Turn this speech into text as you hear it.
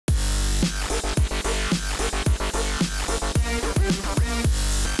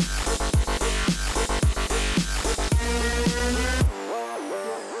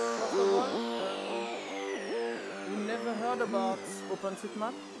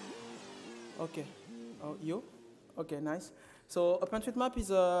OpenStreetMap? Okay. Oh, you? Okay, nice. So OpenStreetMap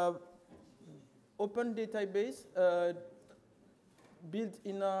is a open database built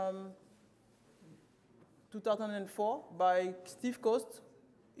in 2004 by Steve Coast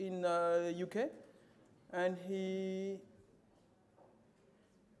in UK, and he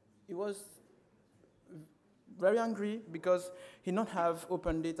was very angry because he not have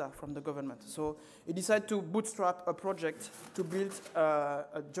open data from the government. So he decided to bootstrap a project to build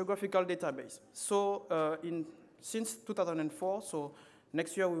a geographical database. So since 2004, so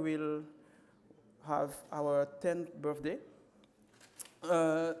next year we will have our 10th birthday.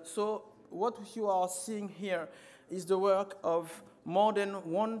 So what you are seeing here is the work of more than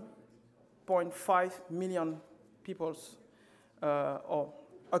 1.5 million people's or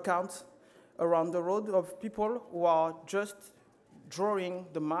accounts around the world of people who are just drawing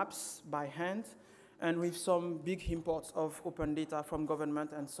the maps by hand and with some big imports of open data from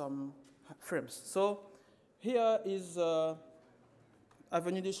government and some firms. So here is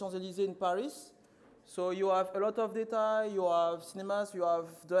Avenue des Champs-Élysées in Paris. So you have a lot of data, you have cinemas, you have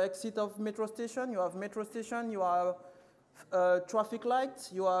the exit of metro station, you have traffic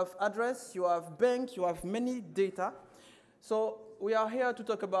lights, you have address, you have bank, you have many data. So we are here to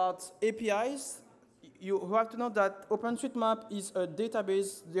talk about APIs. You have to know that OpenStreetMap is a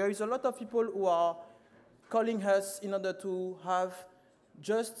database. There is a lot of people who are calling us in order to have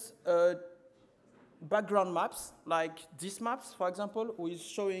just background maps, like these maps, for example, who is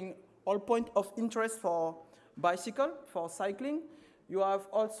showing all points of interest for bicycle, for cycling. You have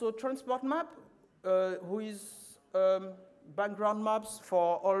also transport map, who is background maps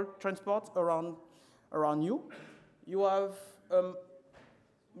for all transport around you. You have a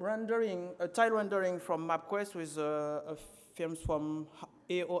tile rendering from MapQuest with a film from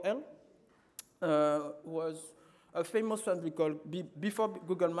AOL. Was a famous film called before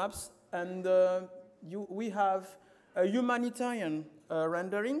Google Maps. And we have a humanitarian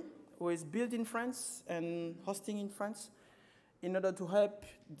rendering who is built in France and hosting in France in order to help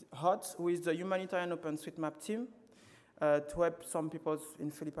HOT with the humanitarian OpenStreetMap team to help some people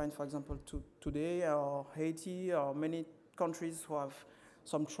in Philippines, for example, today, or Haiti, or many countries who have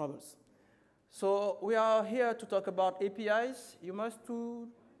some troubles. So we are here to talk about APIs. You must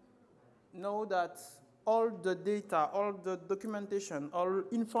know that all the data, all the documentation, all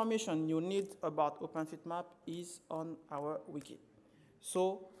information you need about OpenStreetMap is on our wiki.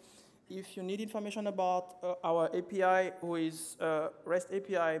 So if you need information about our API, who is REST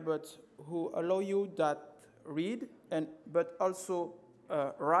API, but who allow you that read but also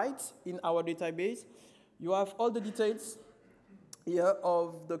write in our database, you have all the details here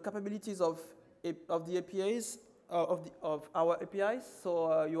of the capabilities of the APIs, of our APIs.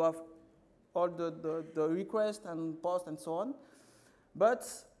 So you have all the requests and posts and so on. But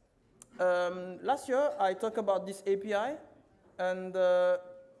last year, I talked about this API, and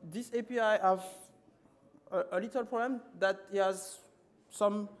this API have a little problem that it has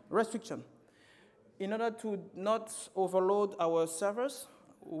some restriction. In order to not overload our servers,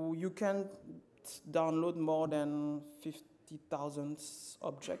 you can download more than 50,000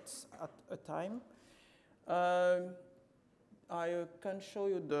 objects at a time. I can show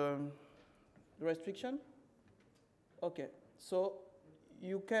you the restriction. Okay, so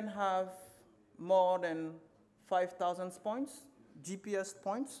you can have more than 5,000 points, GPS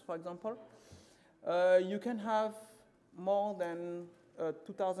points, for example. You can have more than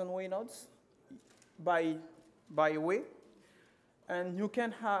 2,000 way nodes by way, and you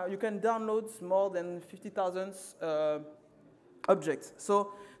can download more than 50,000 objects.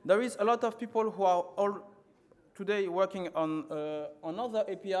 So there is a lot of people who are all today working on another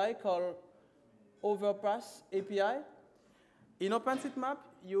API called Overpass API. In OpenStreetMap,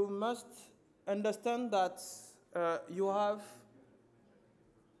 you must understand that you have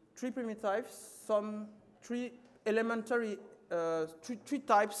three primitives, three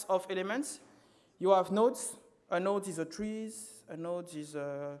types of elements. You have nodes. A node is a trees. A node is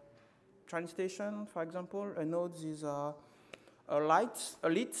a train station, for example. A node is a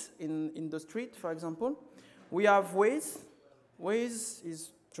lit in the street, for example. We have ways. Ways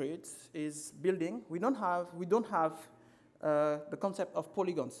is street, is building. We don't have the concept of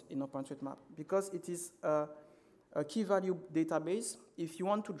polygons in OpenStreetMap because it is a key value database. If you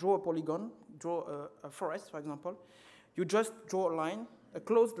want to draw a polygon, draw a forest, for example, you just draw a line, a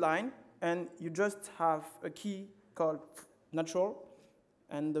closed line, and you just have a key called natural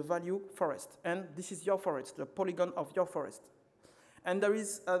and the value forest. And this is your forest, the polygon of your forest. And there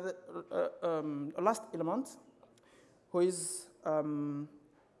is a last element, who is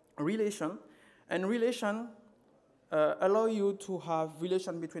relation. And relation allow you to have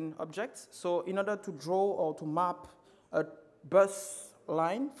relation between objects. So in order to draw or to map a bus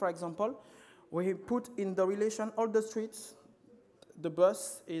line, for example, we put in the relation all the streets the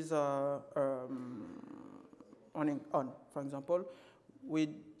bus is on. For example, we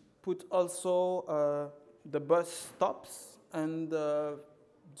put also the bus stops and the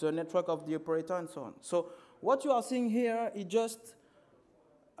network of the operator and so on. So what you are seeing here is just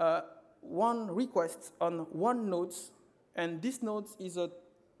one request on one node, and this node is a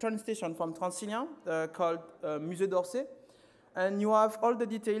train station from Transilien called Musée d'Orsay, and you have all the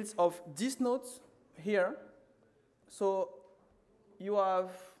details of this node here. So you have,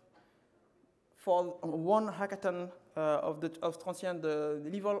 for one hackathon of Transilien, the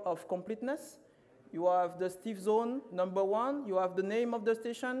level of completeness. You have the Steve zone number 1, you have the name of the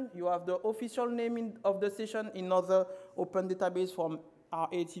station, you have the official name of the station in other open database from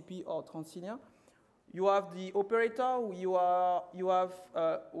RATP or Transilien. You have the operator, you have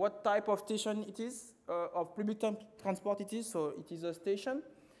what type of station it is, of public transport it is, so it is a station.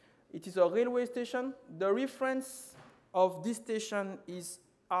 It is a railway station. The reference of this station is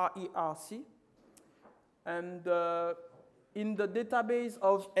RERC. And in the database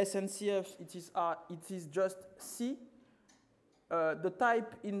of SNCF, it is just C. The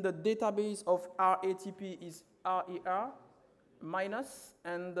type in the database of RATP is RER minus,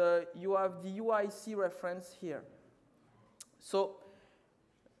 and you have the UIC reference here. So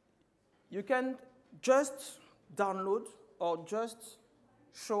you can just download or just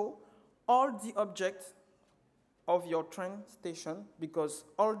show all the objects of your train station, because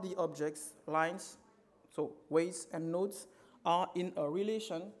all the objects, lines, so ways and nodes, are in a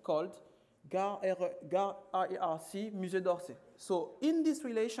relation called GARERC Musée d'Orsay. So in this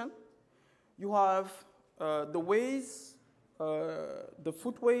relation, you have the ways, the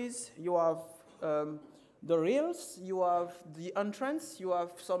footways, you have the rails, you have the entrance, you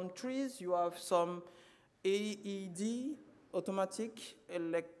have some trees, you have some AED, automatic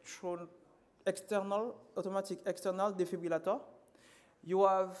automatic external defibrillator. You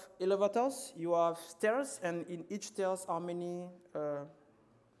have elevators, you have stairs, and in each stairs are many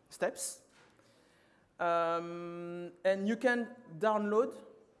steps. And you can download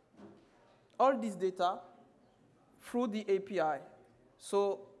all this data through the API.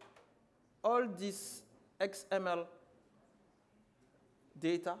 So all this XML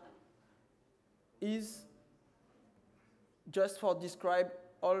data is just for describe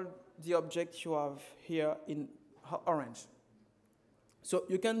all the objects you have here in orange. So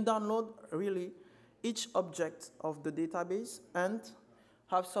you can download really each object of the database and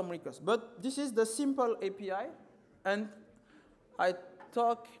have some requests. But this is the simple API, and I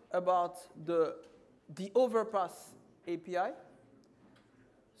talk about the Overpass API.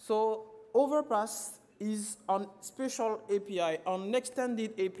 So Overpass is a special API, an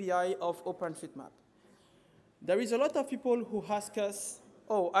extended API of OpenStreetMap. There is a lot of people who ask us,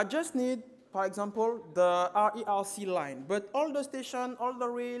 oh, I just need, for example, the RERC line, but all the station, all the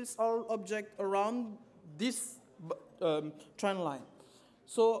rails, all objects around this train line.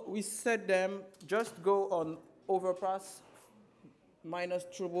 So we said them, just go on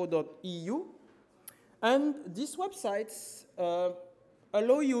overpass-turbo.eu, and these websites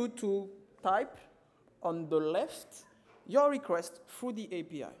allow you to type on the left your request through the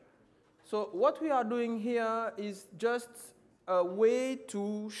API. So what we are doing here is just a way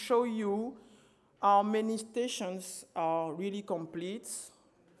to show you how many stations are really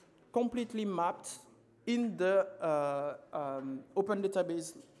completely mapped in the open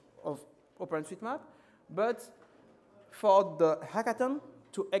database of OpenStreetMap, but for the hackathon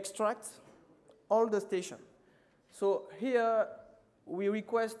to extract all the stations. So here we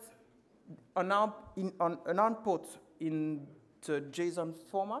request an output in the JSON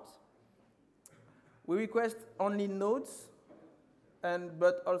format. We request only nodes,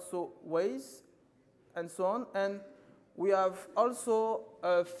 but also ways, and so on. And we have also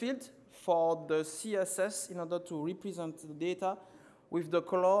a field for the CSS in order to represent the data with the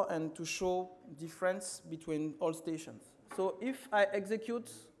color and to show difference between all stations. So if I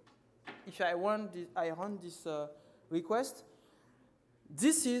run this request,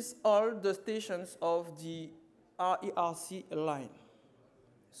 this is all the stations of the RERC line.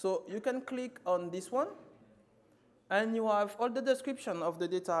 So you can click on this one, and you have all the description of the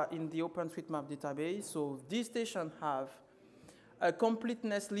data in the OpenStreetMap database. So these stations have a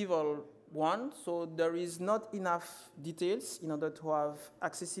completeness level 1, so there is not enough details in order to have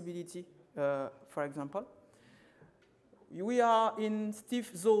accessibility, for example. We are in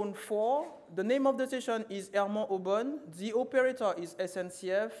Stiff Zone 4. The name of the station is Hermont-Aubonne. The operator is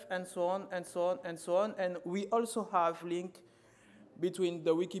SNCF, and so on, and so on, and so on. And we also have link between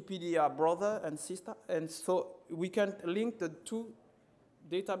the Wikipedia brother and sister. And so we can link the two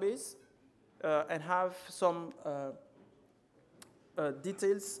databases and have some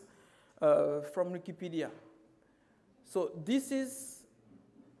details from Wikipedia. So this is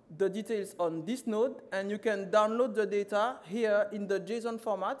the details on this node, and you can download the data here in the JSON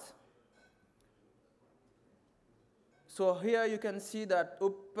format. So here you can see that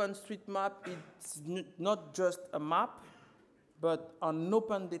OpenStreetMap is not just a map, but an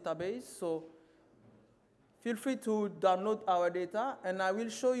open database. So feel free to download our data, and I will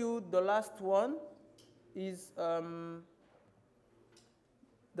show you the last one is the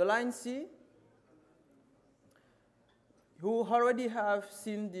line C. You already have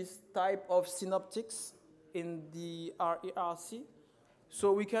seen this type of synoptics in the RERC.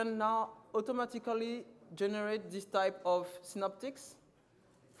 So we can now automatically generate this type of synoptics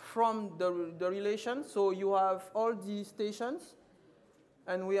from the relation. So you have all the stations,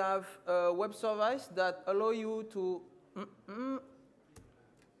 and we have a web service that allow you to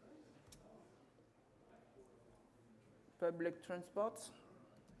public transport.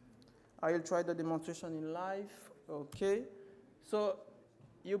 I will try the demonstration in live. Okay, so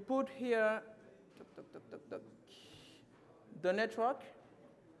you put here the network.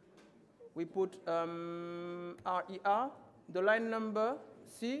 We put RER, the line number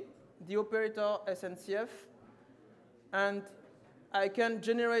C, the operator SNCF, and I can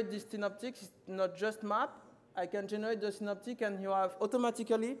generate this synoptics. It's not just map. I can generate the synoptic, and you have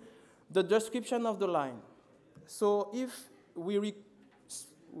automatically the description of the line. So if we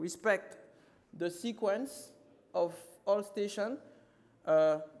respect the sequence of all stations,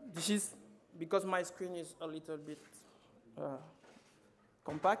 this is because my screen is a little bit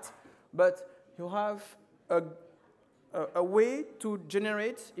compact, but you have a way to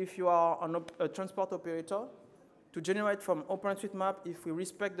generate, if you are a transport operator, to generate from OpenStreetMap, if we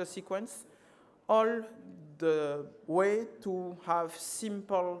respect the sequence, all the way to have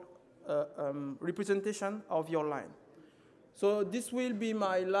simple representation of your line. So this will be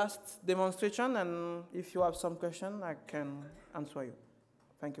my last demonstration, and if you have some question, I can answer you.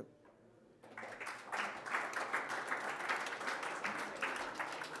 Thank you.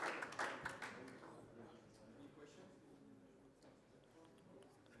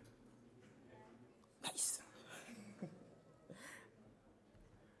 Nice.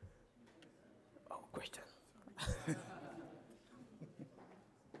 Oh, question.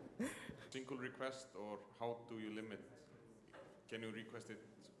 Single request, or how do you limit? Can you request it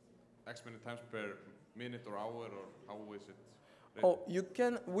X many times per minute or hour, or how is it? Oh, you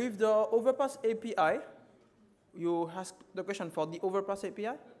can, with the Overpass API, you ask the question for the Overpass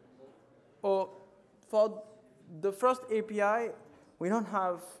API? Or for the first API, we don't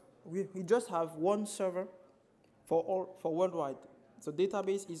have, we just have one server for worldwide. So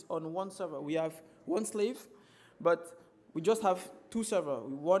database is on one server. We have one slave, but we just have two servers,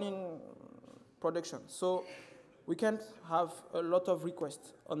 one in production. So we can't have a lot of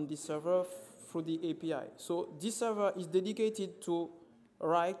requests on this server through the API. So this server is dedicated to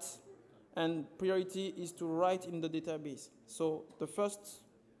write, and priority is to write in the database. So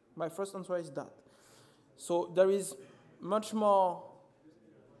my first answer is that. So there is much more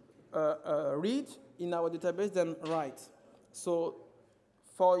read in our database than write. So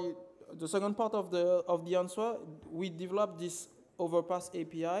for the second part of the answer, we developed this Overpass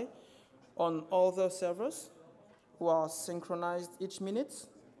API on other servers who are synchronized each minute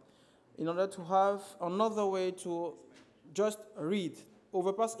in order to have another way to just read.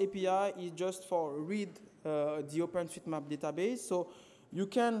 Overpass API is just for read the OpenStreetMap database. So you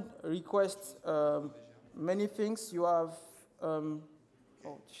can request many things. You have, oh,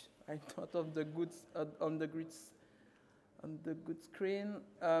 I thought of the goods on the grids. On the good screen.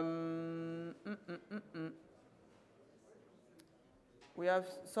 We have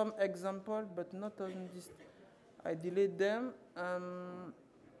some example, but not on this. I delete them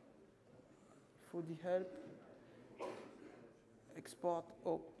for the help. Export.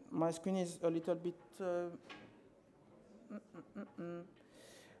 Oh, my screen is a little bit.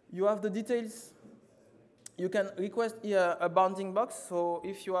 You have the details. You can request here a bounding box. So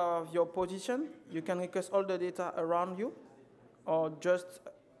if you have your position, you can request all the data around you, or just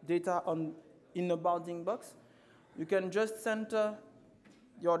data in a bounding box. You can just center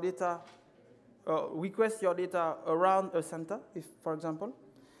your data, request your data around a center, if, for example.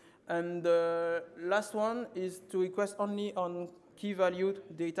 And the last one is to request only on key valued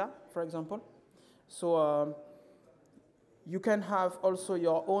data, for example. So You can have also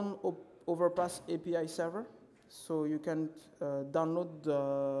your own Overpass API server. So you can download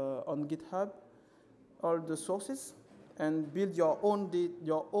on GitHub all the sources and build your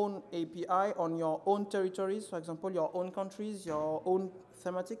own API on your own territories. For example, your own countries, your own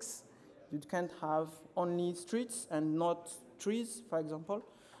thematics. You can't have only streets and not trees, for example.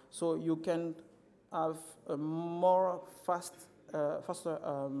 So you can have a more faster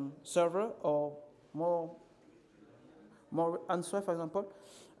server or more answer, for example,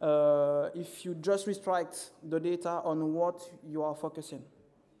 if you just restrict the data on what you are focusing.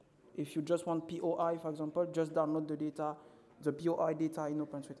 If you just want POI, for example, just download the data, the POI data in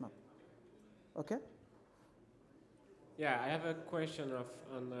OpenStreetMap. Okay? Yeah, I have a question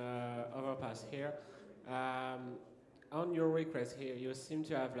on Overpass here. On your request here, you seem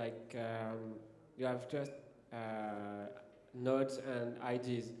to have like you have just nodes and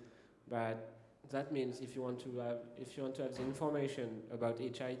IDs, but that means if you want to have the information about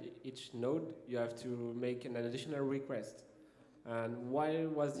each node, you have to make an additional request. And why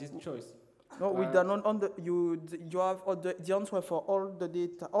was this choice? No, we download on the you have all the answer for all the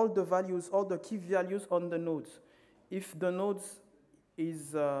data, all the values, all the key values on the nodes. If the nodes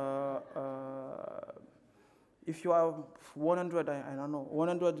is if you have 100, I don't know,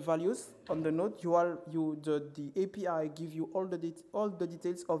 100 values on the node, the API give you all the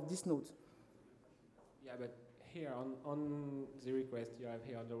details of this node. Yeah, but here on the request you have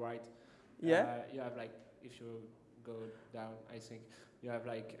here on the right, yeah, you have like, if you go down, I think you have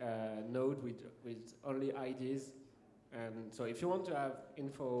like a node with only IDs, and so if you want to have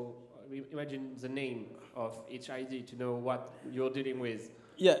info, imagine the name of each ID to know what you're dealing with.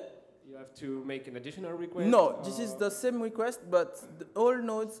 Yeah. You have to make an additional request? No, this is the same request, but all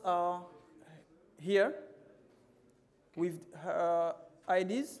nodes are here with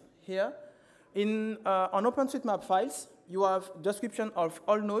IDs here. On OpenStreetMap files, you have description of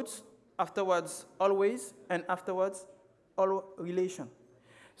all nodes, afterwards always, and afterwards all relation.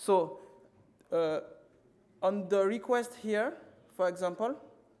 So on the request here, for example,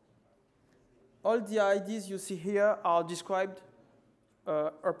 all the IDs you see here are described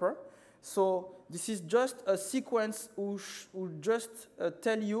upper. So this is just a sequence which will just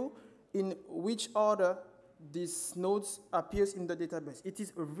tell you in which order these nodes appears in the database. It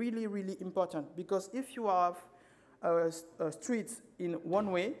is really, really important, because if you have streets in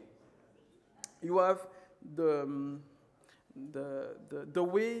one way, you have the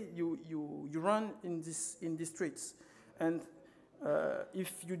way you run in these streets. And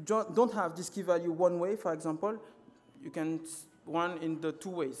if you don't have this key value one way, for example, you can run in the two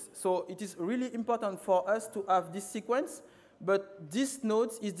ways. So it is really important for us to have this sequence, but this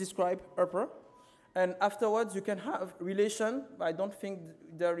node is described upper. And afterwards, you can have relation. I don't think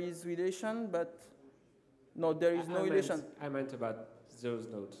there is relation, but no, there is no relation. I meant about those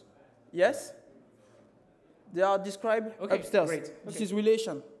nodes. Yes? They are described upstairs. Great. Okay. This is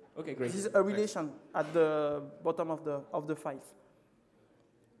relation. Okay, great. This is a relation at the bottom of the files.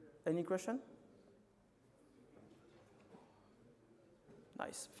 Any question?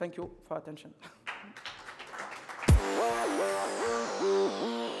 Nice. Thank you for attention.